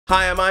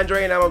Hi, I'm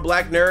Andre and I'm a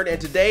black nerd,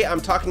 and today I'm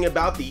talking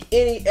about the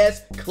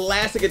NES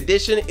Classic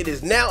Edition. It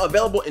is now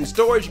available in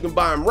stores. You can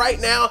buy them right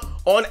now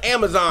on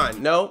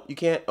Amazon. No, you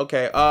can't?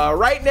 Okay.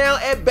 Right now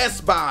at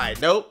Best Buy.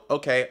 Nope.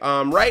 Okay.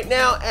 Right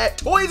now at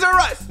Toys R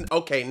Us.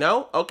 Okay,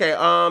 no. Okay.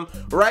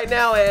 Right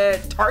now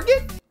at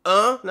Target?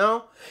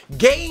 No.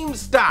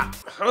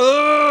 GameStop.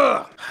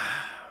 Ugh.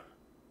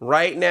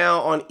 Right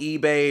now on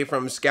eBay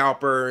from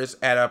scalpers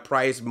at a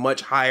price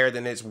much higher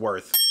than it's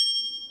worth.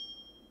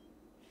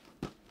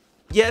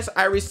 Yes,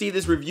 I received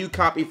this review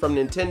copy from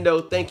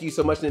Nintendo. Thank you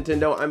so much,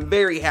 Nintendo. I'm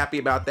very happy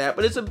about that,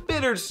 but it's a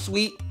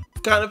bittersweet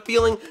kind of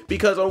feeling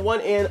because on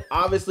one end,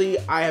 obviously,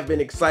 I have been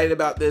excited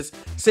about this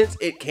since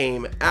it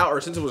came out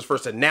or since it was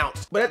first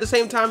announced. But at the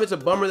same time, it's a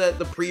bummer that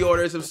the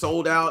pre-orders have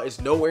sold out.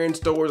 It's nowhere in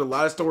stores. A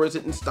lot of stores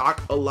didn't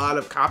stock a lot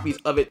of copies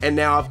of it. And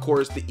now, of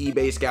course, the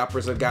eBay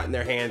scalpers have gotten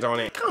their hands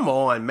on it. Come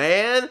on,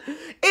 man.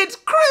 It's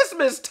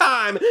Christmas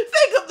time.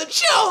 Think of the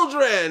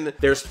children.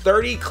 There's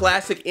 30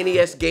 classic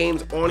NES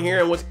games on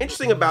here. And what's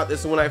interesting about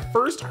this, when I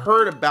first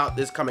heard about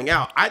this coming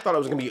out, I thought it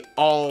was gonna be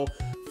all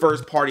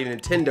first-party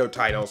Nintendo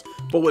titles.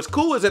 But what's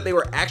cool is that they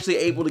were actually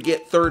able to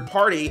get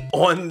third-party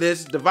on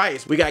this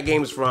device. We got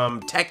games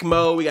from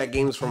Tecmo, we got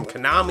games from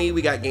Konami,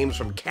 we got games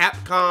from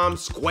Capcom,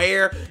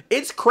 Square.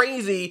 It's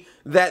crazy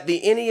that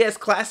the NES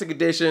Classic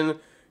Edition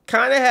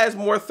kind of has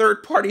more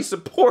third-party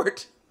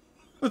support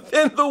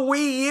than the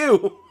Wii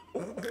U.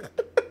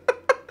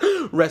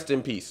 Rest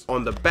in peace.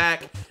 On the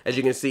back, as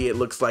you can see, it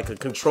looks like a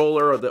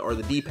controller or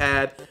the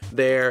D-pad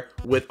there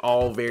with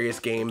all various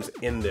games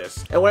in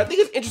this. And what I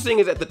think is interesting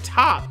is at the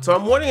top. So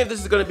I'm wondering if this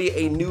is going to be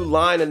a new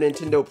line of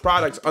Nintendo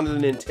products under the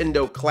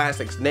Nintendo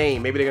Classics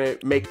name. Maybe they're going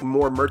to make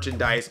more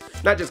merchandise,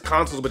 not just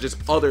consoles, but just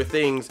other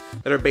things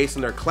that are based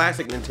on their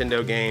classic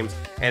Nintendo games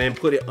and then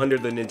put it under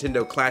the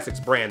Nintendo Classics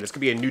brand. This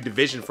could be a new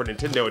division for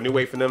Nintendo, a new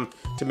way for them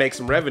to make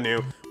some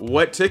revenue.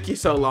 What took you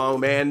so long,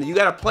 man? You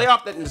got to play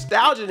off that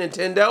nostalgia,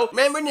 Nintendo.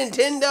 Remember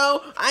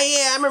Nintendo?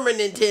 I remember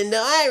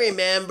Nintendo. I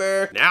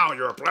remember. Now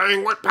you're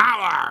playing with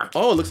power.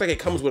 Oh, it looks like it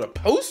comes with a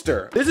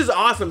poster. This is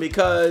awesome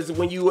because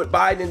when you would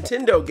buy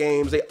Nintendo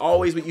games, they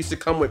always used to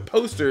come with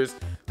posters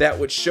that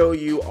would show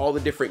you all the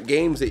different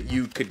games that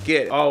you could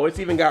get. Oh, it's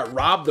even got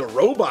Rob the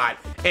Robot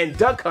and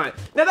Duck Hunt.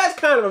 Now that's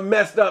kind of a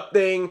messed up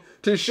thing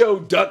to show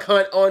Duck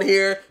Hunt on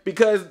here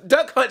because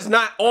Duck Hunt's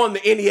not on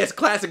the NES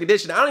Classic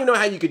Edition. I don't even know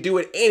how you could do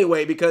it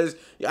anyway because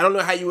I don't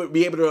know how you would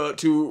be able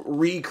to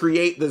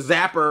recreate the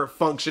Zapper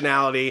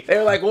functionality.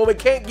 They're like, well, we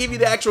can't give you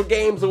the actual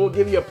game, so we'll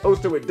give you a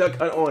poster with Duck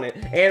Hunt on it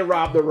and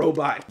Rob the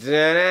Robot.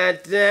 Da, da,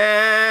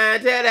 da,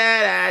 da,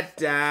 da,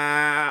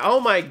 da. Oh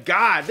my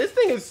God, this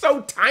thing is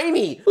so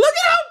tiny. Look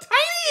at how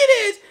tiny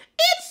it is.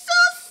 It's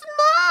so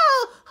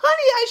small.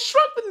 Honey, I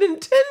shrunk the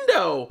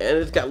Nintendo. And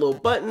it's got a little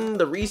button,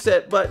 the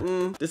reset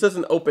button. This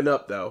doesn't open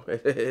up though.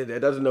 It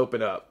doesn't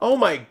open up. Oh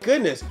my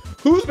goodness.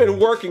 Who's been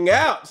working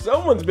out?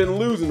 Someone's been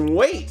losing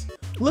weight.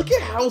 Look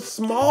at how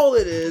small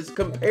it is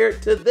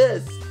compared to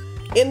this.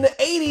 In the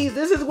 80s,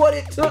 this is what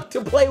it took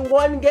to play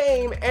one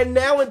game. And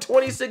now in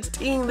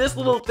 2016, this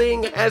little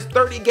thing has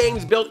 30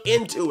 games built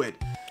into it.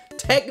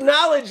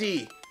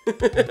 Technology.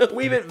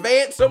 We've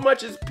advanced so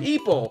much as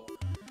people.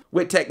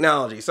 With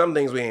technology. Some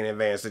things we ain't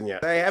advancing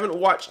yet. I haven't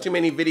watched too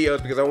many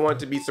videos because I want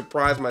to be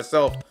surprised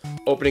myself,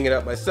 opening it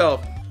up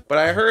myself. But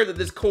I heard that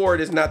this cord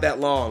is not that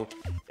long.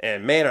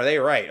 And man, are they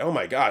right. Oh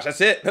my gosh,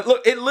 that's it.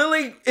 Look, it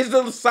literally is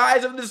the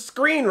size of the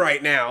screen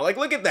right now. Like,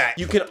 look at that.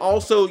 You can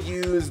also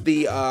use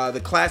the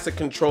classic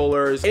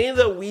controllers. Any of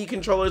the Wii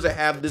controllers that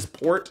have this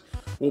port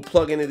will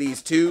plug into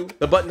these too.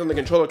 The buttons on the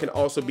controller can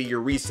also be your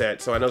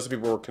reset, so I know some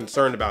people were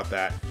concerned about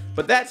that.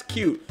 But that's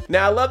cute.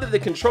 Now, I love that the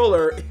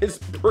controller is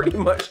pretty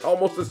much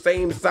almost the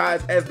same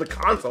size as the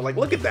console. Like,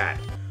 look at that.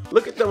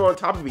 Look at them on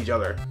top of each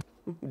other.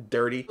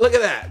 Dirty. Look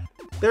at that.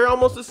 They're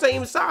almost the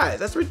same size.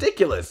 That's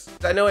ridiculous.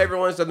 I know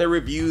everyone's done their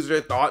reviews,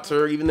 their thoughts,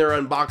 or even their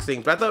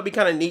unboxings, but I thought it'd be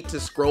kind of neat to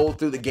scroll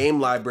through the game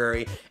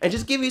library and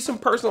just give you some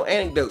personal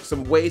anecdotes,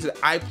 some ways that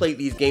I played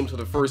these games for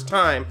the first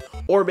time,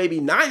 or maybe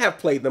not have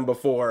played them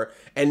before,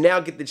 and now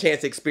get the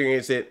chance to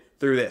experience it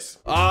through this.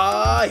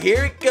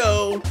 Here it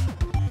goes.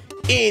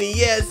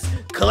 NES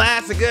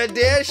Classic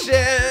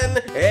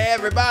Edition.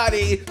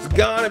 Everybody's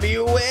gonna be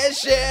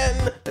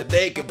wishing that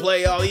they could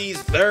play all these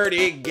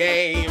 30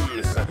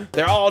 games.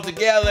 They're all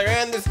together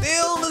and they're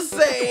still the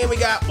same. We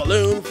got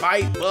Balloon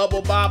Fight,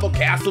 Bubble Bobble,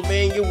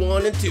 Castlevania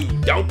 1 and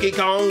 2, Donkey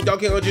Kong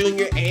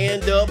Jr.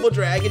 and Double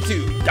Dragon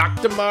 2,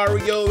 Dr.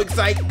 Mario,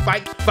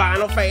 Excitebike,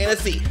 Final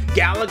Fantasy,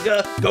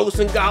 Galaga, Ghosts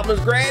and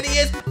Goblins,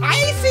 Gradius,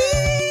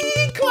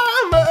 Icy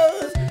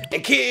Climbers,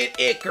 and Kid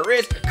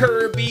Icarus,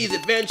 Kirby's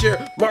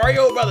Adventure,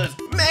 Mario Brothers,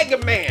 Mega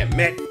Man,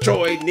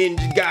 Metroid,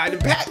 Ninja Gaiden,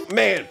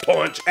 Pac-Man,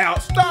 Punch Out,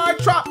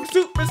 Startropics,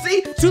 Super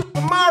C,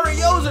 Super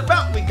Mario's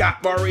about. We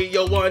got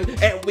Mario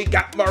 1, and we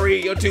got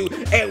Mario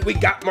 2, and we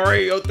got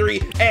Mario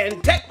 3,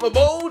 and Tecmo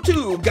Bowl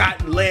 2.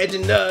 Got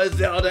Legend of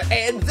Zelda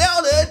and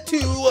Zelda 2.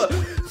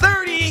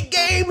 30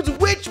 games,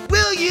 which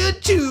will you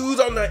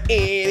choose on the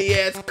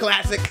NES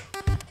Classic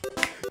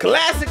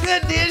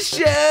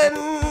Edition?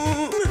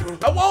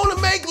 I wanna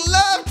make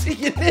love to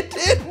you,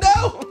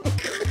 Nintendo.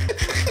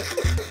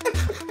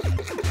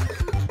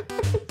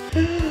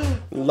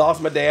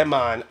 Lost my damn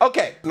mind.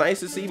 Okay, nice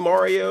to see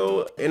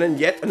Mario in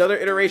yet another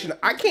iteration.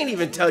 I can't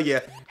even tell you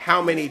how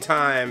many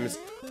times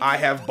I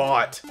have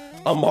bought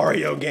a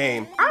Mario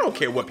game. I don't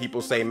care what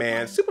people say,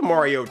 man. Super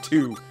Mario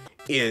 2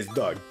 is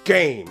the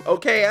game,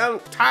 okay? I'm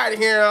tired of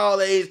hearing all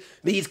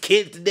these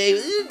kids today.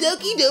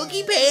 Doki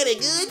Doki Panic.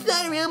 It's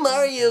not a real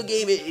Mario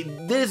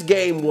game. This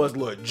game was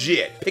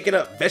legit. Picking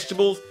up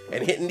vegetables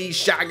and hitting these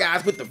Shy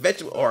Guys with the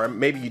vegetable, or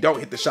maybe you don't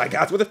hit the Shy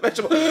Guys with the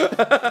vegetable,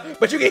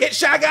 but you can hit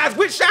Shy Guys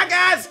with Shy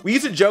Guys. We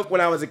used to joke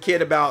when I was a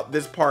kid about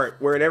this part,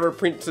 whenever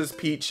Princess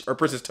Peach or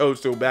Princess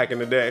Toadstool back in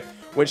the day,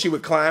 when she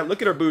would climb,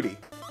 look at her booty.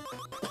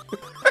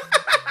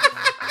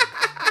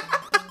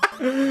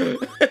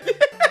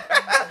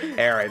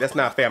 Alright, that's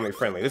not family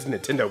friendly. This is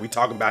Nintendo we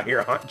talking about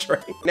here, Andre.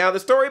 Now, the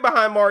story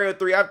behind Mario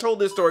 3, I've told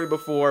this story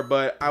before,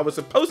 but I was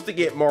supposed to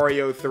get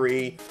Mario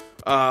 3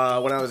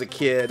 when I was a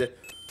kid,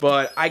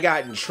 but I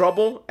got in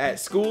trouble at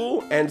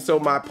school, and so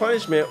my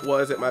punishment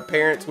was that my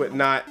parents would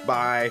not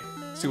buy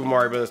Super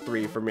Mario Bros.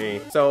 3 for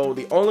me. So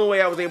the only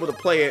way I was able to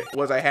play it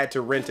was I had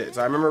to rent it.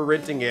 So I remember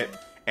renting it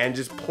and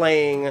just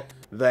playing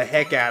the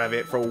heck out of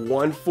it for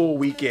one full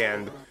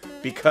weekend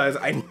because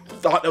I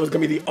thought that was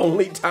gonna be the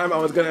only time I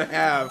was gonna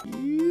have.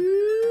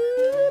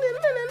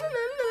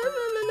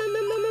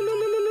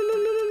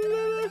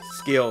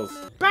 Skills.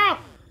 Bow.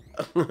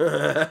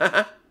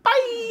 Bye.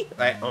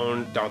 I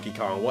owned Donkey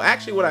Kong. Well,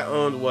 actually what I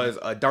owned was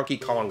a Donkey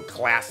Kong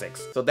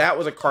Classics. So that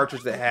was a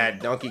cartridge that had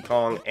Donkey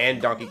Kong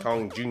and Donkey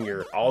Kong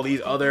Jr. All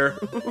these other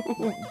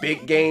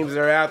big games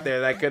that are out there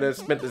that I could have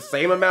spent the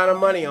same amount of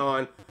money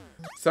on.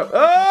 So,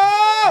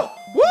 oh!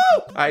 Woo!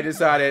 I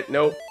decided,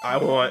 nope, I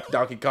want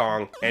Donkey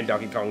Kong and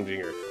Donkey Kong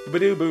Jr.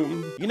 Ba-doo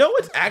boom. You know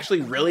what's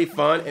actually really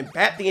fun, and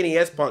Pat the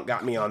NES Punk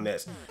got me on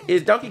this,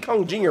 is Donkey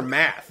Kong Jr.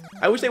 Math.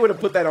 I wish they would have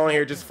put that on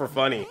here just for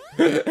funny.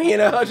 You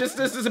know, just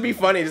to be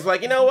funny. Just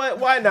like, you know what,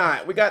 why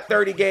not? We got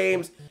 30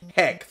 games,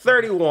 heck,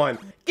 31.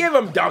 Give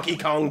them Donkey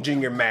Kong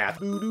Jr. Math.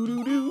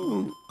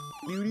 Doo-doo-doo-doo.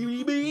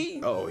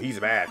 Doo-doo-doo-doo. Oh, he's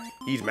mad.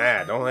 He's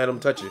mad. Don't let him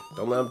touch you.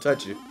 Don't let him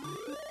touch you.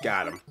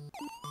 Got him.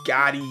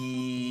 Got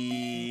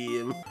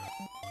him.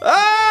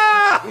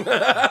 Ah!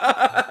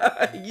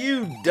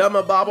 You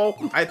dumma Bobble.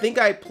 I think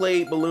I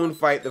played Balloon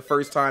Fight the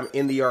first time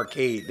in the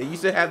arcade. They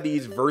used to have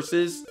these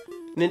versus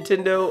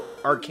Nintendo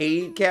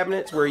arcade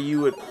cabinets where you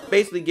would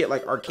basically get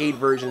like arcade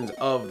versions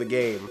of the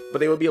game, but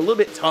they would be a little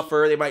bit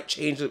tougher. They might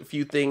change a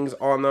few things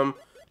on them,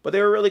 but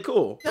they were really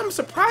cool. I'm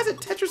surprised that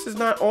Tetris is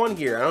not on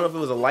here. I don't know if it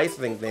was a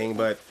licensing thing,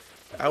 but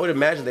I would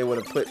imagine they would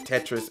have put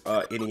Tetris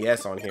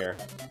NES on here.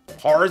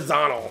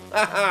 Horizontal.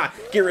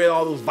 Get rid of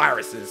all those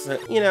viruses.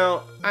 You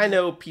know, I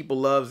know people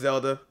love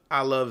Zelda.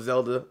 I love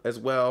Zelda as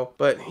well.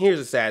 But here's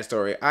a sad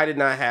story. I did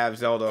not have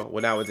Zelda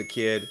when I was a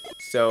kid,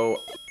 so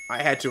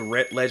I had to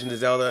rent Legend of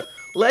Zelda.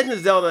 Legend of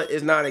Zelda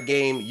is not a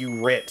game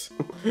you rent,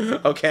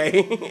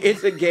 okay?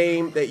 It's a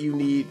game that you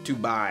need to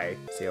buy.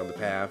 Stay on the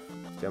path.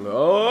 Stay on the...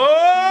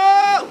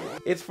 Oh!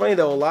 It's funny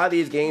though, a lot of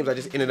these games I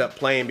just ended up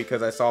playing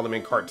because I saw them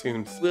in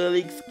cartoons. Well,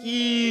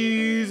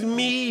 excuse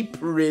me,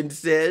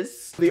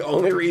 princess. The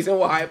only reason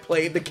why I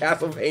played the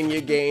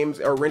Castlevania games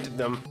or rented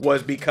them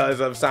was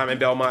because of Simon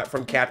Belmont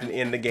from Captain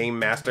N, the Game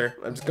Master.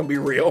 I'm just gonna be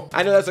real.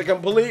 I know that's a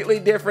completely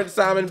different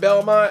Simon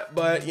Belmont,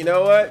 but you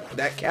know what?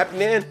 That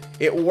Captain N,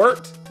 it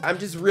worked. I'm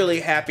just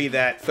really happy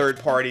that third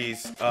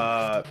parties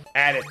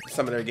added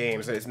some of their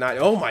games. It's not,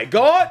 oh my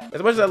God!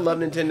 As much as I love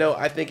Nintendo,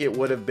 I think it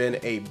would have been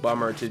a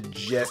bummer to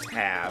just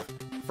have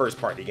first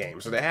party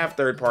games. So to have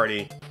third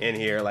party in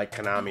here like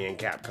Konami and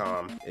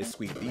Capcom is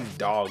sweet. These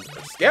dogs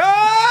are scary.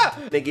 Ah!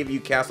 They give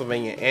you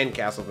Castlevania and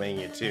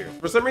Castlevania 2.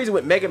 For some reason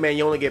with Mega Man,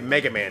 you only get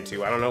Mega Man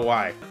 2. I don't know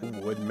why.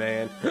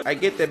 Woodman. I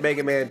get that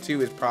Mega Man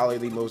 2 is probably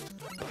the most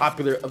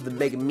popular of the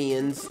Mega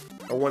Mans,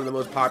 or one of the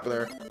most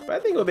popular, but I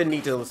think it would have been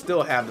neat to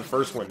still have the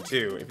first one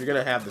too, if you're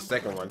gonna have the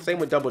second one. Same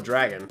with Double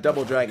Dragon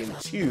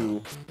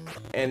 2,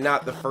 and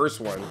not the first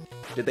one.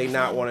 Did they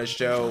not want to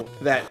show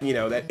that, you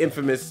know, that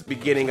infamous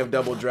beginning of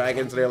Double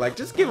Dragon, so they're like,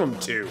 just give them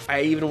 2.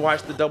 I even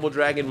watched the Double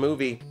Dragon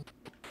movie.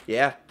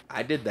 Yeah,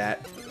 I did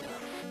that.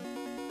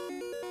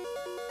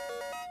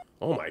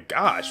 Oh my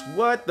gosh,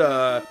 what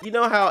the? You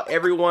know how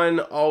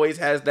everyone always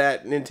has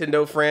that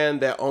Nintendo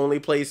friend that only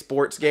plays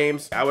sports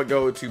games? I would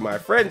go to my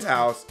friend's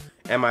house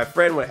and my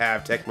friend would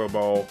have Tecmo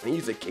Bowl. And he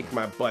used to kick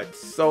my butt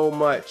so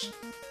much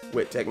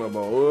with Tecmo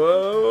Bowl.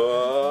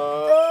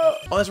 Whoa.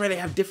 Oh, that's right, they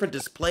have different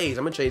displays.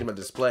 I'm gonna change my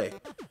display.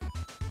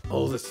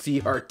 Oh, the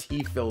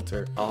CRT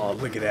filter. Oh,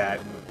 look at that.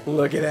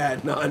 Look at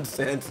that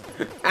nonsense.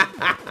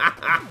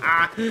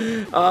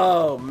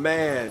 Oh,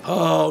 man.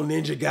 Oh,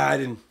 Ninja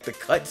Gaiden. The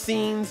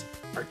cutscenes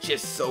are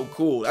just so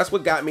cool. That's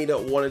what got me to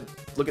want to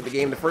look at the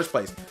game in the first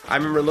place. I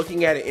remember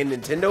looking at it in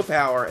Nintendo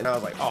Power and I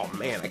was like, oh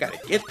man, I gotta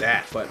get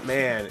that. But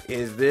man,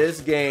 is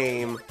this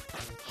game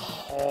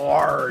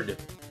hard.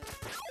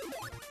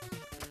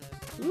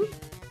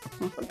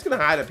 I'm just gonna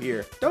hide up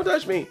here. Don't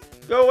touch me.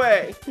 Go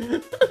away.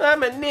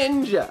 I'm a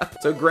ninja.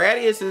 So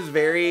Gradius is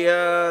very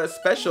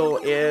special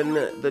in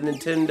the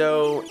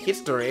Nintendo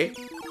history.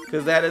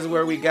 because that is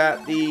where we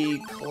got the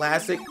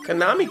classic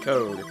Konami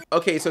code.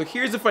 Okay, so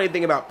here's the funny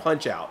thing about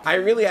Punch-Out. I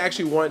really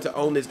actually wanted to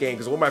own this game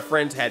because one of my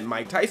friends had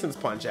Mike Tyson's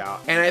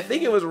Punch-Out, and I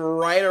think it was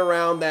right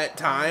around that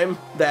time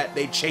that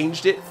they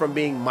changed it from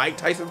being Mike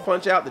Tyson's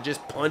Punch-Out to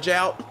just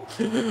Punch-Out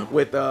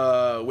with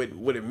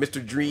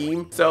Mr.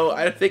 Dream. So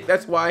I think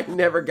that's why I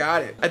never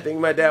got it. I think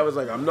my dad was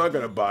like, I'm not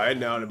gonna buy it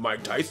now that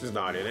Mike Tyson's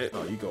not in it.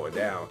 Oh, you going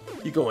down.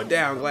 You going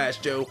down, Glass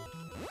Joe.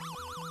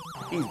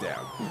 He's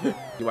down.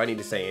 Do I need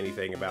to say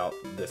anything about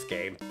this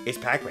game? It's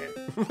Pac-Man.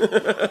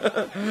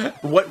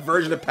 What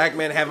version of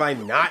Pac-Man have I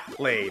not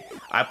played?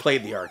 I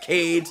played the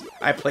arcades,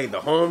 I played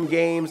the home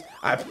games,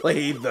 I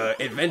played the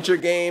adventure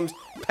games.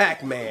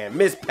 Pac-Man,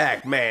 Miss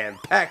Pac-Man,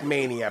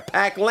 Pac-Mania,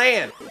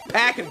 Pac-Land,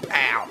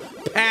 Pac-and-Pow,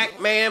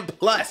 Pac-Man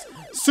Plus,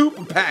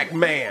 Super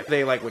Pac-Man.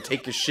 They like would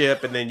take your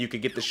ship and then you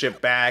could get the ship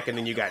back and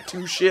then you got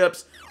 2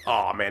 ships.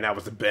 Oh man, that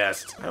was the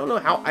best. I don't know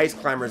how Ice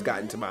Climbers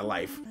got into my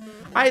life.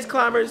 Ice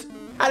Climbers,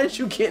 how did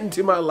you get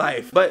into my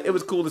life? But it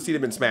was cool to see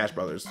them in Smash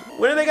Brothers.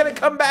 When are they gonna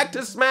come back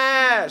to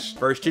Smash?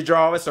 First you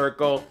draw a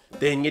circle,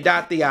 then you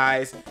dot the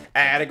I's,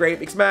 add a great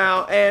big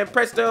smile, and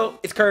presto,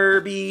 it's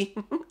Kirby.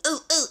 Ooh,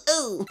 ooh,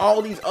 ooh.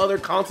 All these other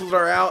consoles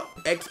are out,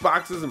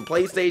 Xboxes and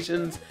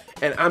PlayStations,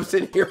 and I'm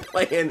sitting here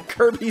playing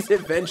Kirby's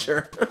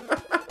Adventure.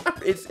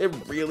 It's a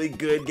really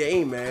good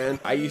game, man.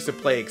 I used to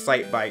play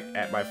Excitebike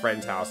at my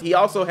friend's house. He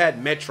also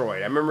had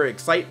Metroid. I remember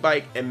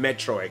Excitebike and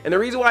Metroid. And the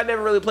reason why I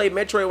never really played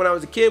Metroid when I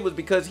was a kid was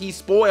because he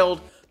spoiled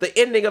the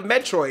ending of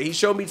Metroid. He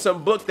showed me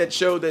some book that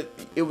showed that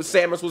it was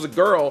Samus was a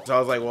girl. So I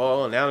was like,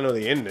 well, now I know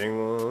the ending.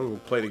 Well, I'll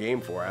play the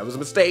game for it. It was a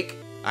mistake.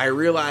 I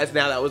realized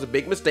now that was a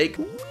big mistake.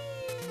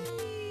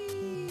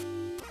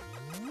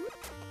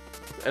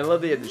 I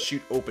love they had to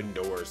shoot open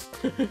doors.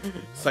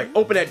 It's like,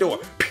 open that door.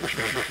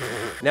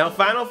 Now,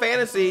 Final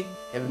Fantasy,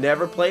 have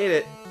never played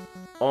it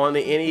on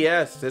the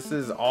NES. This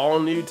is all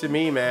new to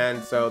me,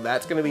 man. So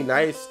that's gonna be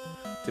nice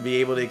to be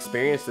able to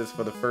experience this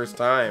for the first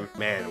time.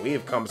 Man, we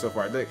have come so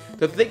far. To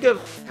think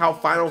of how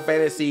Final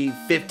Fantasy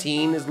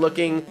 15 is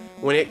looking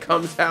when it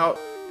comes out,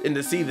 and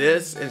to see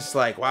this, it's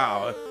like,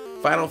 wow.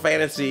 Final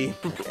Fantasy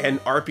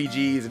and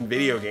RPGs and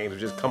video games have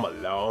just come a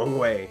long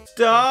way.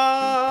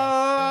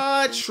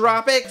 Startropics.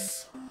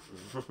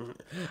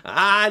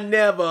 I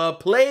never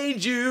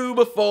played you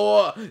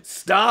before.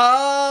 Startropics.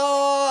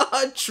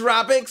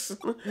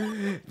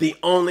 The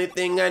only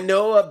thing I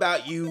know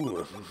about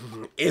you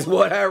is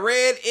what I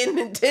read in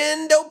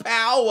Nintendo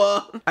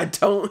Power. I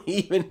don't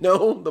even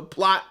know the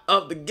plot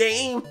of the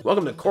game.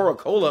 Welcome to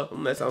Coca-Cola.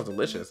 That sounds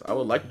delicious. I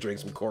would like to drink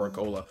some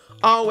Coca-Cola.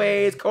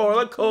 Always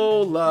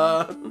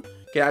Coca-Cola.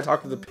 Can I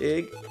talk to the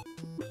pig?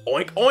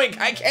 Oink, oink,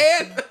 I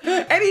can!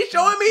 And he's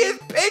showing me his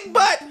pig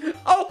butt!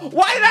 Oh,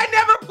 why did I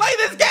never play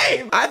this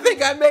game? I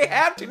think I may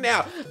have to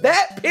now.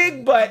 That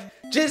pig butt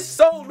just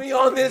sold me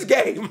on this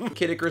game.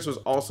 Kid Icarus was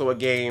also a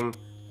game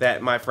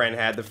that my friend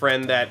had, the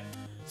friend that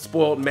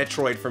spoiled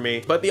Metroid for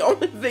me. But the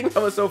only thing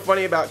that was so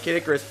funny about Kid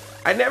Icarus,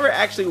 I never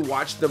actually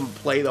watched them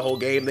play the whole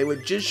game. They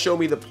would just show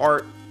me the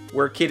part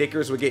where Kid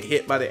Icarus would get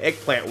hit by the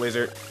eggplant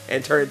wizard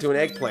and turn into an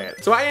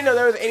eggplant. So I didn't know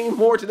there was any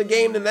more to the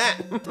game than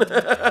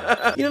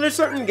that. You know, there's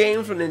certain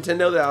games from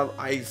Nintendo that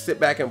I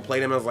sit back and play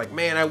them and I was like,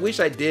 man, I wish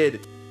I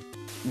did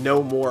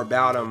know more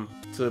about them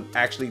to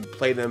actually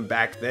play them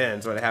back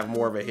then so I'd have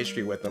more of a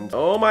history with them.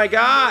 Oh my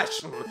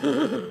gosh!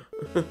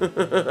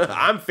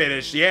 I'm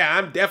finished. Yeah,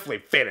 I'm definitely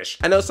finished.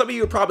 I know some of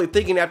you are probably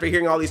thinking after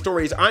hearing all these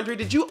stories, Andre,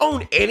 did you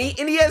own any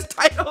NES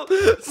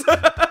titles?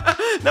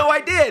 No,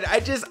 I did.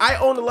 I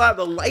owned a lot of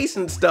the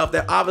licensed stuff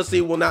that obviously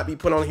will not be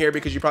put on here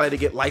because you probably had to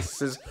get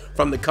licenses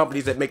from the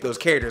companies that make those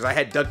characters. I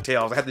had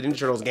DuckTales, I had the Ninja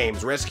Turtles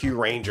games, Rescue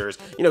Rangers,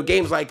 you know,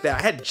 games like that.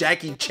 I had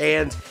Jackie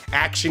Chan's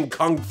Action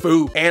Kung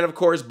Fu, and of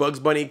course, Bugs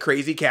Bunny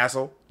Crazy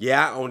Castle.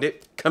 Yeah, I owned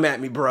it. Come at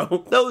me,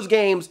 bro. Those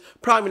games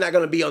probably not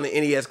gonna be on the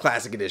NES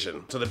Classic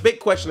Edition. So the big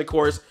question, of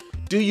course,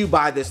 do you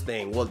buy this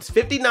thing? Well, it's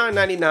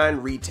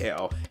 $59.99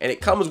 retail, and it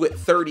comes with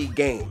 30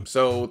 games.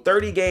 So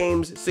 30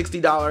 games,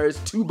 $60,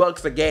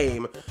 $2 a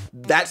game.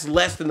 That's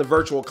less than the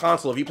Virtual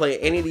Console. If you play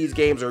any of these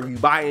games or you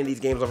buy any of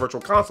these games on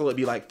Virtual Console, it'd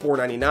be like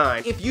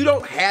 $4.99. If you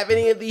don't have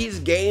any of these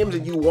games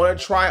and you want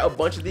to try a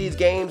bunch of these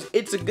games,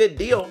 it's a good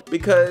deal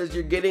because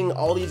you're getting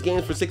all these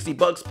games for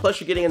 $60, plus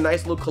you're getting a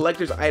nice little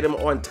collector's item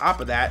on top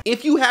of that.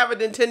 If you have a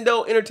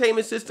Nintendo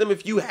Entertainment System,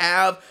 if you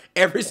have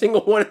every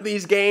single one of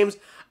these games,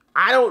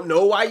 I don't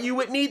know why you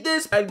would need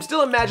this. I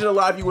still imagine a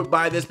lot of you would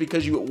buy this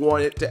because you would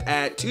want it to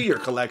add to your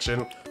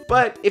collection.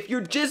 But if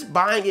you're just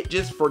buying it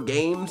just for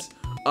games,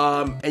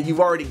 and you've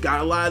already got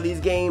a lot of these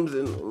games,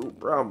 and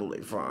probably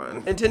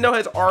fine. Nintendo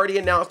has already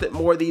announced that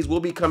more of these will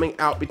be coming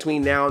out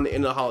between now and the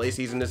end of the holiday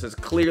season. This is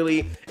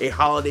clearly a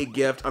holiday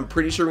gift. I'm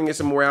pretty sure we can get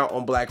some more out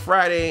on Black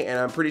Friday, and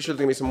I'm pretty sure there's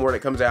gonna be some more that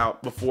comes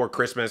out before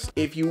Christmas.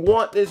 If you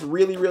want this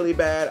really, really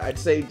bad, I'd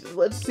say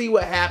let's see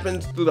what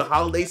happens through the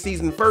holiday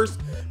season first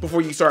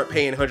before you start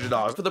paying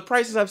 $100. For the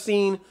prices I've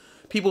seen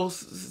people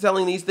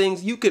selling these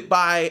things, you could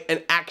buy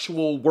an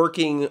actual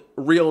working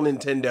real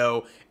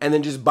Nintendo and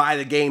then just buy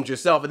the games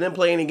yourself and then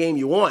play any game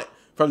you want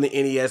from the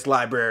NES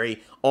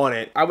library on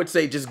it. I would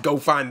say just go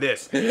find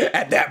this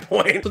at that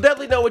point. So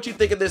definitely know what you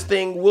think of this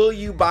thing. Will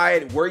you buy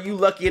it? Were you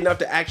lucky enough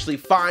to actually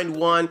find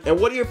one? And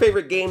what are your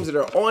favorite games that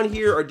are on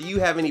here, or do you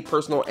have any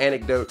personal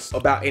anecdotes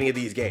about any of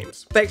these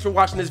games? Thanks for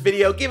watching this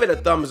video. Give it a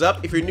thumbs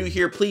up. If you're new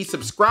here, please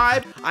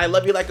subscribe. I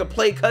love you like a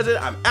play cousin.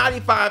 I'm Audi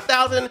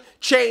 5000.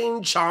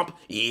 Chain chomp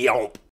yomp.